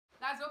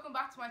guys, welcome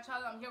back to my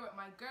channel. I'm here with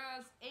my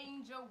girls,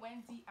 Angel,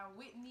 Wendy, and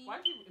Whitney. Why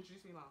did you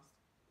introduce me last?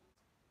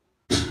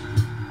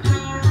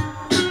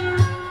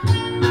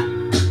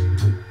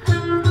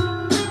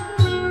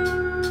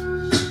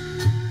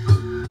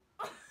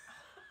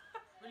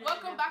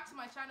 Welcome back to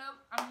my channel.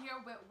 I'm here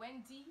with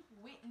Wendy,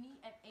 Whitney,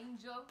 and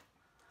Angel.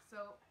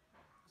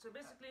 So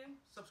basically,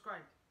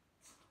 subscribe.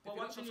 If you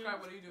don't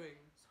subscribe, what are you doing?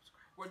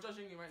 Subscribe. We're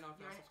judging you right now.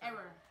 You're in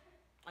error.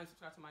 I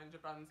subscribe to my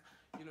Ninja Brands.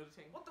 You know the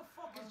thing. What the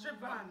fuck is drip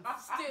bands?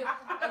 Still,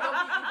 I love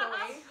you either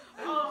way.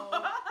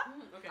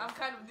 Okay. I'm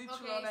kind of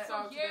neutral on it.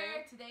 So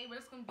here today we're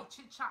just gonna be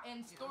chit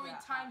chatting, story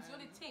times, you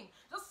know the thing,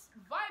 just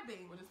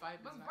vibing. We're just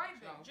vibing. Just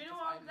vibing. Do you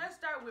know what? Let's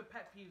start with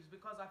pet peeves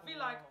because I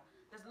feel like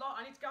there's a lot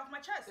I need to get off my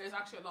chest. There's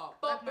actually a lot.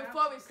 But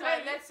before we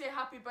start, let's say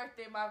happy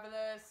birthday,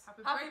 Marvelous.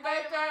 Happy birthday,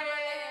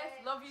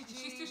 birthday. Love you, G.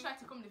 She's too shy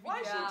to come in the video.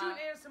 Why is she doing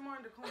ASMR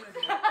in the corner?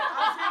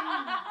 As in,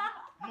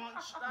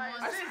 munch.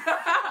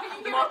 Can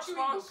you hear her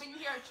chewing? Can you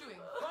hear her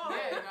chewing?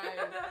 Yeah,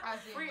 guys.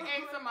 As in, Free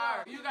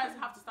ASMR. You guys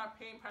have to start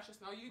paying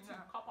Precious now. YouTube,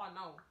 cop on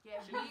now.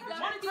 yeah,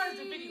 Monetize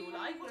the video.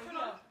 Like, what's going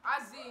on?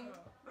 as in,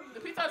 The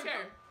pizza's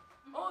here.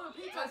 Oh, the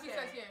pizza's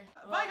pizza's here.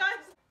 here. Bye,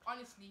 guys.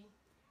 Honestly,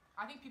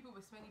 I think people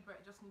with smelly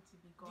breath just need to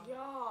be gone.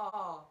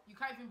 Yeah. You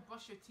can't even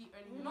brush your teeth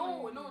early in the No,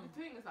 morning. no. The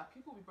thing is that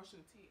people be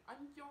brushing their teeth,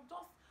 and you're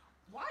just.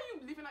 Why are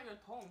you leaving out your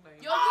tongue, like?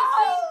 You're using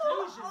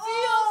Exclusion.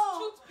 Deal's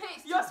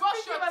toothpaste You're to brush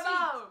speaking your my teeth.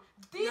 mouth.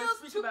 Deal's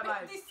speaking my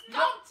mind. toothpaste.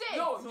 Discount it.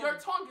 Yo, your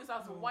tongue is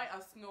as white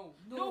as snow.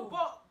 No,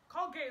 but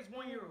Colgate is €1.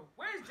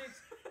 Where is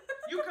this?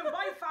 You can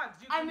buy fags.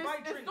 You And can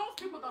buy it's drinks. those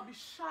people that be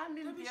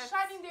shining. They'll be their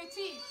shining their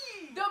teeth.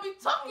 They'll be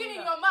Not talking only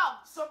in that. your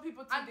mouth. Some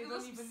people And think they they'll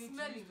don't just even be need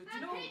smelling. to use the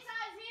No. tooth.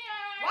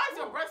 Why is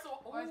your breath so?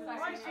 Why is it Why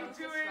like is she that?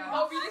 doing?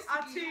 Oh,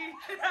 realistically,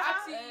 Ati.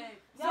 Ati.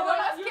 So So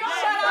let's you give shout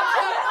shout out out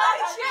to to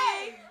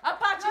Apache.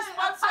 Apache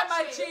sponsor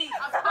my Apache. G.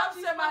 Apache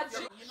Sponsor my G.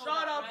 sponsor.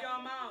 Shut up your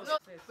mouth. No,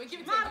 we're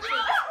giving it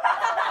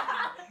to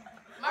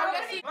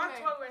Back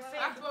to what we're saying.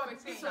 Back to what we're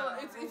saying. So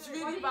it's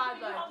really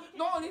bad. Like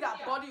not only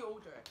that, body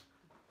odor.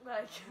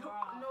 Like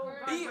No,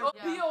 BO,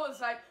 Yeah. BO is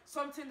like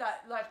something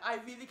that like I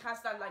really can't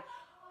stand. Like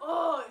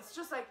it's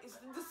just like it's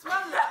the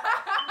smell.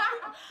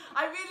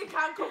 I really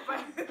can't compare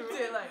it to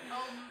like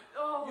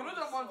You know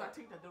the ones that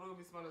think that they don't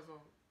even smell as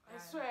well. I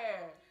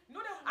swear. No,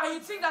 that And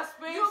you think that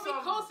spraying You'll be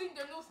some closing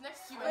their nose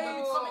next to you and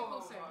they'll be coming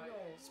closer.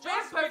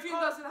 spraying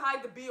perfume doesn't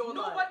hide the BO.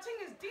 No, like. but thing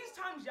is, these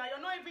times, yeah,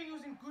 you're not even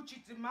using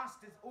Gucci to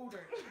mask this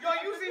odor. You're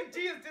using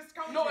G's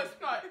discounted. No, it's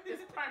not.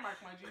 It's Primark,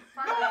 my G.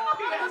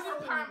 PS.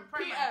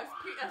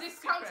 PS.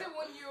 Discounted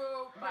 €1.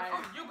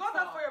 You got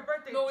that for your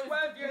birthday No, it's-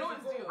 12 years no,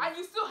 it's ago. deals. And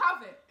you still have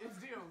it. It's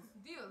deals.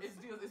 Deals. It's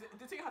deals.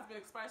 The thing has been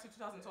expired since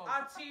 2012.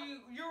 At the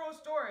Euro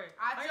store.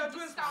 I And you're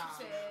think doing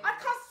discounted. I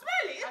can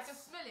smell it. I can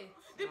smell it.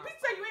 The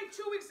pizza you ate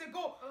 2 weeks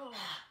ago.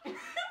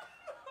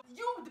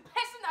 You, the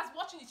person that's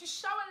watching this, you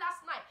showered last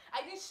night.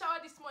 I didn't shower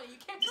this morning.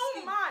 You came to No,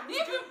 sleep. man, You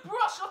didn't even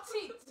brush your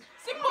teeth.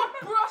 Simple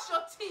brush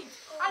your teeth.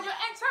 And you're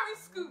entering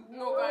school.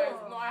 No, guys.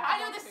 No, I And have.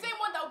 you're the same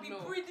one that will be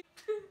No. breathing.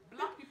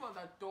 Black people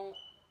that don't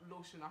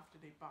lotion after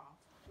they bath.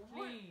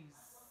 Please.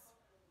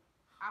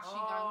 Ashy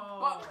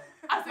gang. But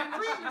as in,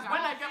 Please.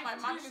 when I get my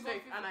match 50.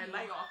 stick and I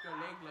light it off your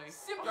leg, like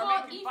Simple you're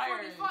making fire.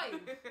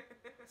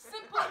 E45.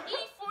 Simple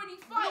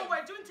E45. No,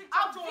 we're doing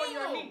TikTok on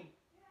your Avino. knee.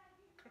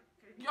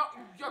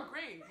 You're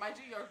great, my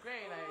G. You're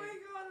great, like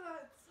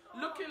God,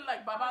 looking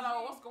like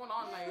Babala. What's going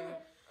on, like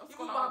what's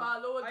even going on?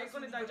 Baba Loa Are you doesn't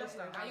gonna even digest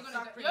look that? like Are you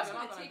Start gonna? creaming. You're just You're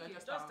gonna not take gonna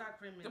it. digest Just start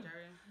creaming,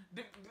 Jerry.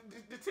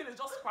 The tin is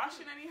just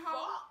crashing anyhow.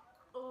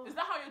 Is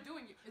that how you're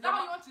doing it? Is that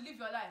how you want to live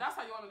your life? That's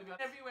how you want to live your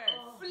life. Everywhere.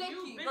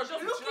 Flaky. You're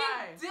just looking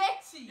dry.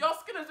 dirty. Your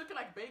skin is looking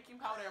like baking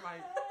powder,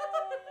 man.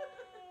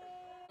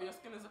 Your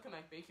skin is looking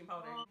like baking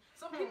powder.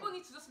 Some people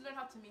need to just learn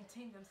how to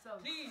maintain themselves.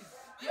 Please.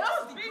 You're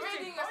just Basic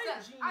degrading yourself.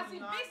 hygiene, As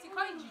in man. basic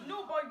hygiene.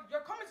 No, but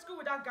you're coming to school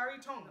with that Gary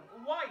tongue.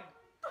 Why?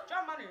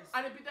 Job manners.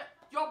 And it be that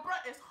your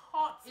breath is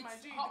hot, my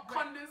It's G. hot The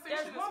breath. condensation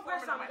There's is one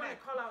forming person on I'm my going to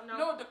neck. call out now.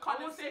 No, the I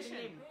won't say the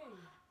condensation. name.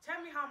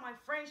 Tell me how my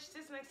friend, she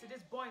sits next to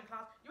this boy in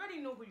class. You already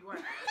know who you are.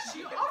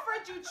 She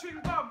offered you chewing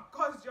gum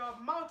because your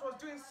mouth was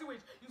doing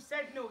sewage. You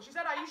said no. She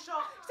said, are you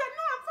sure? She said,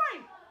 no, I'm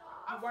fine.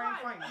 You weren't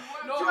fine.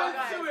 No, Doing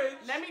guys, sewage.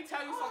 let me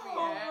tell you something,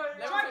 Oh,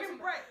 yeah? dragging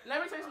breath.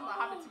 Let me tell you something that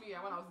happened to me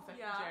when I was in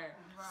second year.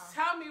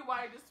 Tell me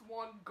why this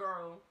one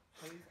girl,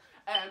 please,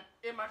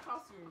 in my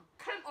classroom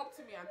came up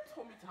to me and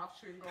told me to have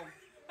chewing gum.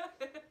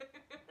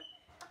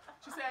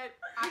 She said,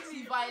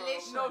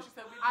 Anti-violation. no, she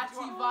said, Whitney,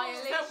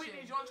 Anti-violation. She said,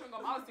 Whitney, do you want chewing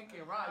gum? I was thinking,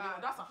 right, you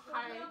know, that's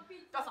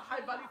a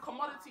high value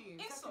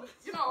commodity. Insult.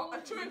 You know, a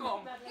chewing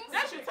gum.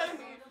 Then she telling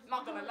me,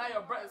 not gonna lie,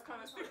 your breath is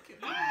kind of stinking.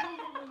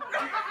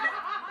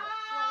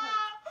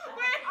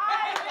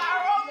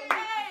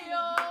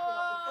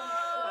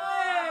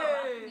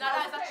 No,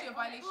 that is actually a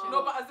violation.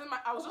 No, but as in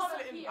I was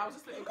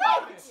just sitting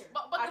What? quiet.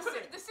 But I the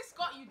couldn't. sis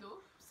got you though.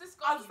 Sis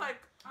I got was you. like,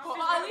 But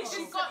at least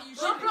She she's got you.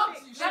 She Let me-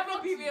 blocked you. She Let me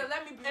blocked be you. real.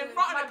 Let me be In real.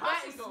 front of My the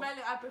breath class is though.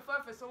 smelling. I prefer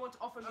for someone to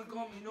offer me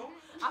gum. You know.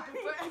 I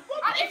prefer.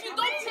 And if you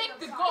don't take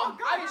the gum,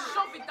 I will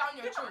shove it down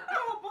your throat.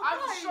 No, but I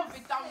will guys, shove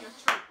it down your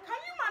throat. Can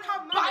you man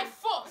have By manners?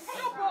 force.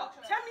 No, but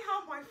tell me how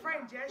my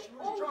friend, yeah, she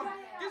was drunk.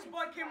 This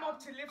boy came up up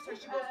to lips and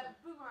she goes,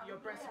 your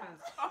breast smells.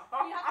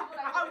 We have to go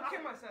like I would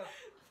kill myself.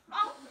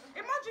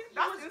 Imagine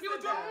he was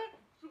doing,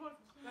 she goes,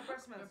 my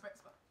breast smells.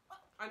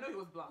 I know he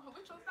was black.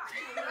 Which one's that?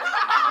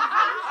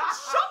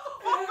 Shut the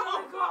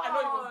fuck up! I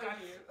know he was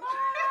Ghanaian.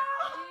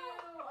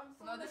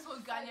 No, this was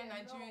Ghanaian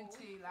Nigerian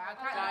tea. Like, I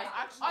can't Guys, lie.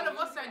 actually- All of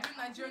us are doing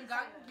Nigerian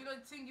gang. You know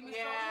the thing, give me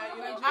Yeah, some.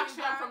 you know, Nigerian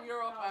actually I'm gang. from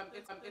Europe.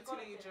 It's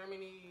Italy,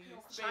 Germany,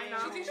 Spain.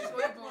 China. She thinks she's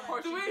Weibo.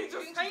 Portuguese.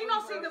 Can you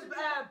not see the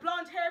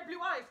blonde hair, blue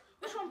eyes?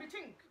 Which one do you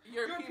think?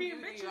 European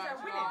bitches beauty, are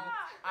like,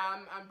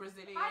 winning. I'm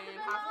Brazilian,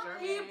 half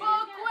German.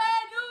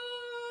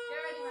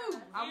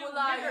 I will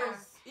lie.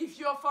 If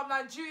you're from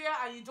Nigeria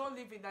and you don't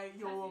live in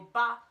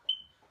Yoruba,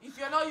 if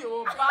you're not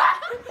Yoruba,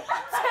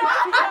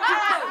 take your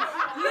L.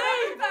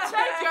 Leave.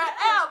 Take your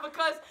L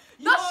because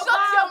Just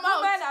shut your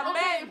mouth. women are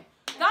men.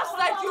 That's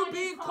like you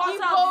being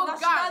cut out of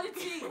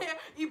nationality.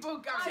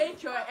 Igbo gang.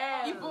 Take your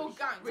L. Igbo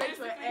gang. Take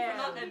your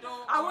L.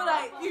 I will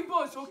like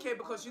Igbo is okay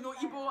because you know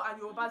Igbo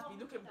and Yorubas be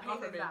looking pain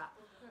like that.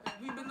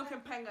 We've been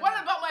looking pain like What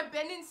that. about my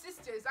Benin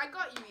sisters? I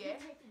got you, yeah?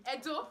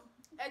 Edo.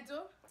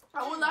 I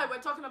won't lie, we're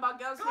talking about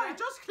girls here. Guys,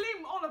 just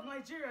claim all of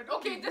Nigeria.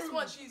 Don't Okay, be this rude.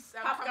 one, she's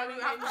Half Cameroon,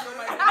 Ghanaian, half you know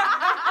my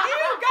You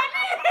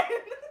Ghanaian!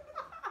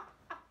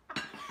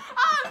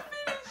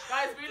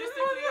 Guys,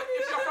 realistically,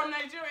 if you're from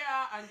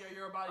Nigeria and you're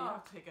Yoruba, you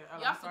have to take it.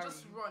 You have to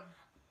just run.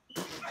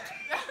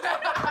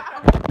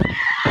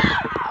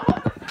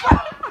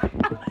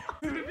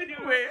 Wait. Did the video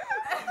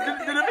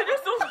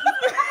still? That's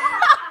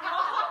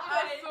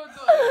so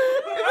good.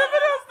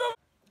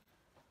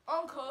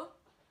 Uncle,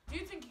 do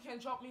you think you can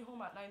drop me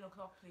home at 9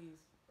 o'clock, please?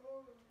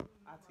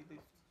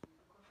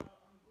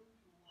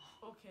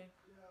 Okay.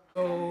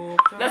 So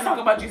let's talk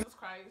about Jesus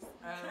Christ.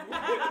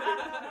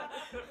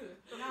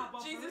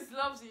 Jesus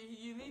loves you.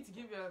 You need to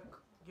give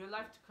your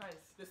life to Christ.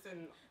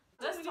 Listen,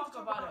 Let's What we need talk to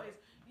about it. is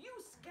you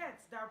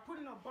skets that are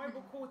putting up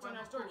Bible quotes on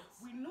our story.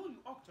 We know you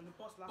opt on the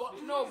bus last but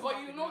week. no,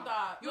 but you know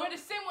that. You're the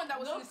same one that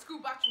was No. in the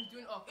school bathrooms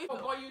doing off.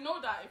 But you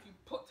know that if you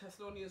put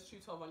Thessalonians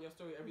 3:12 on your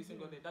story every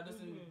single day, that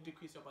doesn't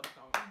decrease your body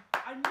count.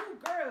 I knew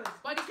girls.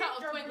 Body keep count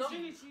of their 20.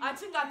 virginity. I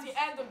think at the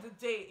end of the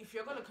day, if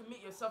you're gonna commit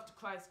yourself to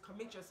Christ,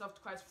 commit yourself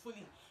to Christ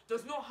fully.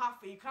 There's no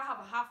halfway. You can't have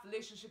a half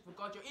relationship with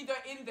God. You're either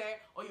in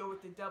there or you're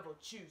with the devil.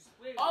 Choose.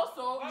 Wait,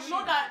 Also, you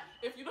know that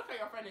if you look at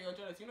your friend and you're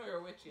jealous, you know you're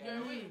a witch. Yeah.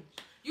 You're a witch.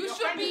 You Your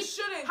should friend be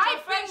shouldn't.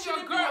 hyping your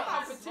shouldn't be your girls.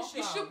 competition.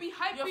 You should be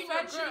hyping Your your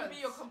friend girls. shouldn't be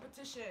your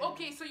competition.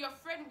 Okay, so your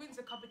friend wins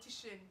a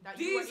competition that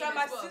you These were are in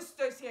my as well.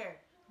 sisters here.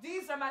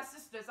 These are my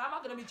sisters. I'm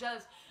not gonna be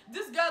jealous.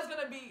 This girl's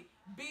gonna be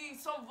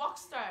some rock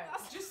star.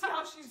 Do you see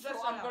how she's So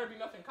dressed I'm right gonna now? be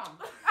nothing calm.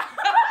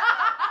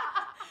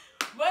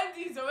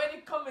 Wendy's already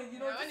coming. You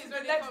know, Yeah, this is Wendy's the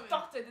already next coming.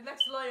 doctor, the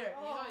next lawyer.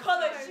 Oh,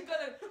 Colin, it's she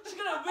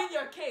gonna win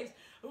your case.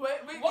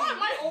 Whitney, Why am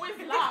I always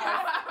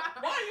laugh?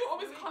 Why are you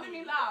always calling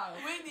me laugh?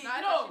 Whitney, Nah,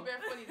 I No. thought she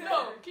very funny.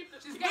 no. Keep the.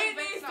 She's keep- getting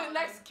Whitney is vexed the now,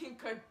 next Kim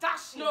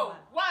Kardashian. No.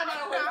 man. Why am I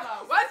always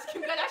laugh? Why is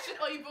Kim Kardashian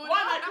or even? Why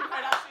am I Kim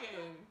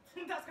Kardashian?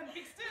 That's gonna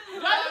be still.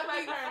 Do I look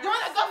like her? The one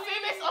that got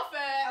famous off a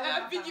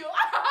video.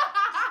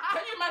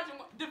 Can you imagine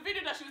the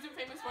video that she was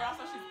famous for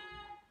after she's.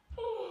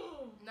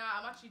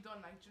 Nah, I'm actually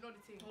done. Like, do you know the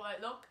thing? Well,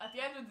 look, at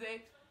the end of the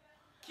day,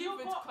 keep No,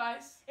 it but-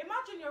 Christ.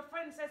 Imagine your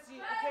friend says to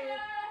you, okay,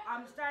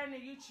 I'm starting a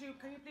YouTube,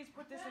 can you please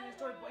put this in your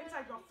story? But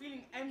inside you're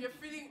feeling envy. You're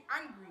feeling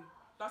angry.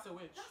 That's a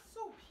witch. That's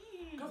so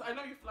peak. Because I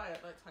know you fly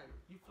at night time.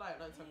 You fly at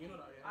night time. You know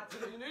that, yeah?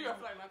 Actually, You know you're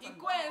flying at night You time.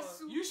 go and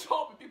sue. You show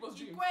up with people's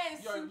You dreams. go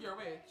and You're sue. a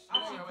witch. You know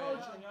Actually, you're a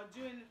witch. children, you're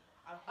doing.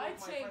 I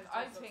think,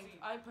 I personally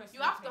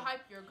You have to think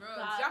hype your girls.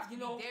 that, You have to you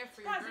know, be there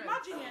for your Guys,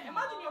 girls.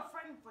 imagine your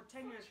friend for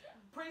 10 years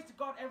prays to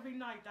God every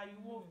night that you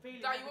won't fail.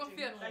 in That you won't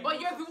everything, feel. that you But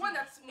won't you're the one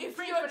succeed. that's if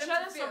praying you're for them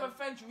jealous to fail. of a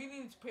friend, you really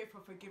need to pray for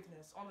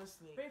forgiveness,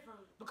 honestly. Pray for.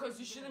 Because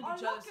you shouldn't be Unlock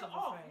jealous it of a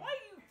off. friend. Why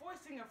are you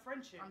forcing a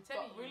friendship? I'm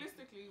telling But you.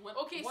 realistically, when,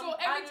 Okay, one- so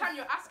every and time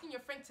you're asking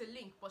your friend to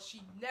link, but she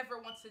never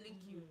wants to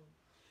link you.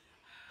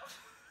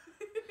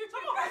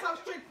 Some of us have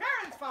straight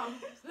parents, fam.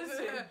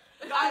 Listen,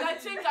 and I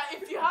think that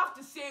if you have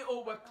to say,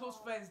 oh, we're close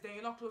friends, then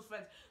you're not close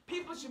friends.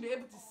 People should be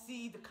able to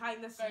see the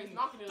kindness Guys, in you.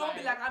 not gonna Don't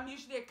be lie. like, I'm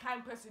usually a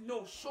kind person.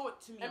 No, show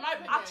it to me. In my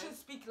opinion- Actions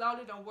speak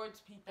louder than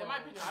words, people. In my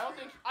opinion,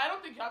 I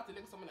don't think you have to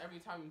link someone every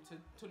time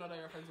to know that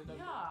you're friends with them.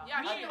 Yeah.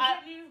 Yeah, Me she- and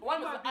Whitney, One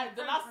we was have been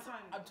the friends last for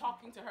time. I'm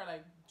talking to her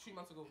like 3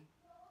 months ago.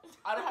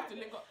 I don't have to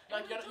link up.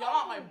 Like you're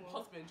not my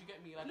husband. You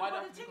get me? Like No, why do I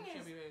but have to the link up thing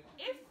to is,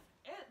 every day?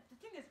 the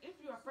thing is, if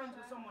you are friends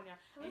with someone, yeah,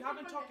 you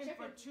haven't talked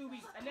for 2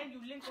 weeks, and then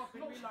you link up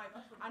in real life,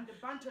 and the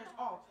banter is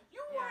off,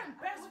 you weren't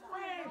best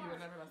friends. You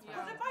were never best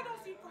Because friends. if I don't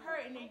see her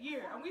in a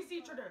year and we see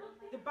each other,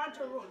 the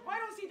banter rolls.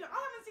 Why don't see the? I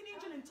haven't seen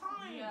Angel in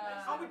time,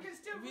 Yeah. and we can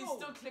still We roll.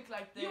 still click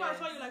like this. You, I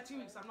saw you like 2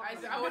 weeks. I'm not. I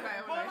gonna would- say.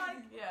 I would- But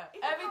like, Yeah.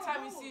 It's Every not time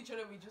we roll. see each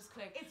other, we just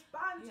click. it's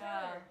banter.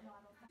 Yeah.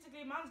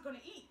 Basically, man's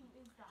gonna eat.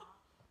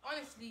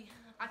 Honestly,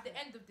 at the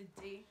end of the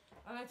day,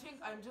 And I think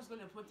I'm just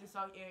gonna put this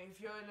out here.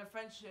 If you're in a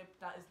friendship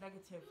that is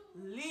negative,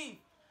 leave.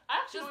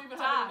 I actually don't even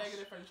have a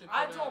negative friendship.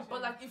 I don't, but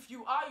like if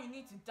you are, you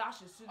need to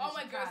dash as soon as Oh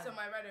my you girls can. on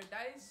my radar,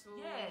 that is so.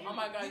 Yeah. Oh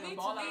my God, you need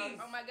to ballers. leave.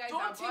 Oh my God,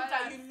 Don't think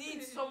that you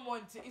need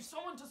someone to. If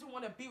someone doesn't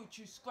want to be with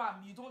you,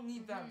 scram. You don't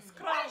need them.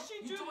 Why is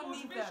she You doing don't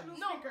need them.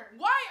 motivational No, speaker?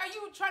 why are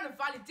you trying to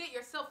validate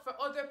yourself for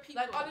other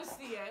people? Like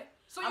honestly, yeah.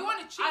 So you want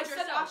to change I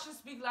said yourself? actions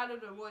speak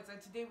louder than words, and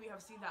today we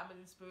have seen that I'm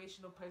an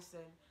inspirational person.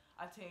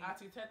 I think. At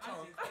your TED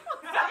Talk.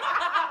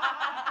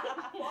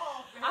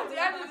 At the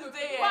end of the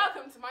day,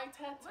 Welcome to my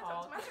TED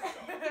Talk.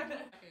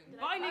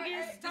 Bye,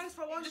 niggas. Thanks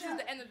for watching. This is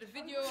the end of the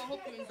video. I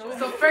hope you enjoyed.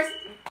 So first,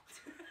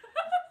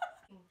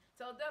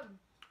 Tell them.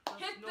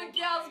 hit the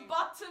girls'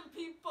 button,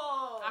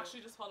 people. Actually,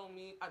 just follow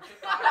me at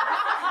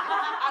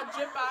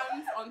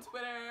Dripbands on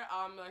Twitter,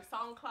 like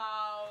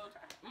SoundCloud.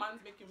 Man's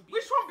making beats.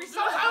 Which one be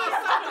so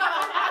Yeah,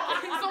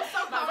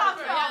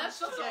 that's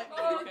just it.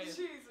 Oh Okay.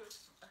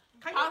 Jesus.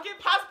 Can you give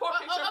passport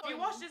picture? If you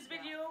watch this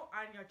video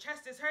and your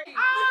chest is hurting,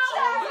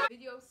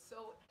 Video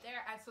so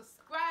there and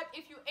subscribe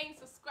if you ain't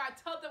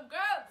subscribed. Tell them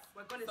girls.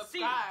 we're gonna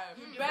Subscribe.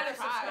 You better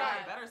subscribe.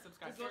 You better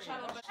subscribe. There's no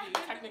channel but-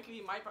 Actually, technically,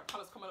 my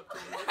color's coming up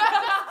too.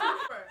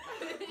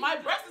 My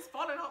breast is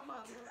falling out, man.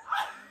 see.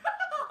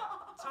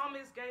 Tom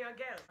is gay or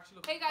girl.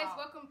 Hey guys,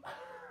 welcome.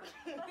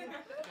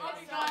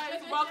 Hey guys,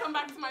 welcome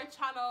back to my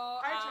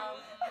channel.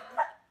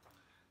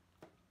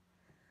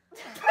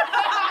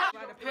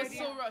 It was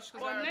so rushed.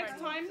 But next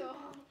time,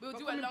 we'll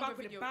do a coming longer back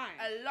with a video. bang.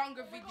 A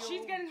longer video.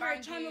 she's getting her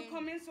banging. channel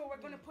coming, so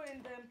we're gonna put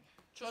in the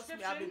Trust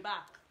me, I'll be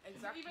back.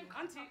 Exactly.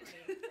 auntie.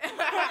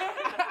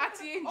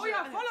 Auntie Oh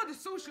yeah, follow the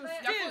socials.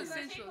 Yeah, follow Still.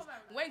 essentials.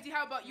 Wendy,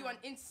 how about you on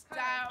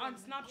Insta? On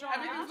Snapchat.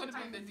 Everything's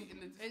gonna be in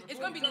the description. It's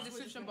gonna be in the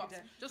description box.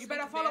 Just You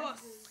better go follow there.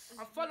 us.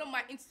 And follow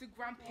my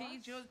Instagram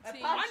page. You know the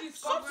thing. And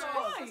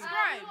subscribe.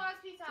 Subscribe.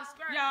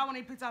 Subscribe. Yeah, I want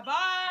to eat pizza.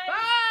 Bye. Bye.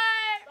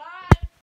 Bye.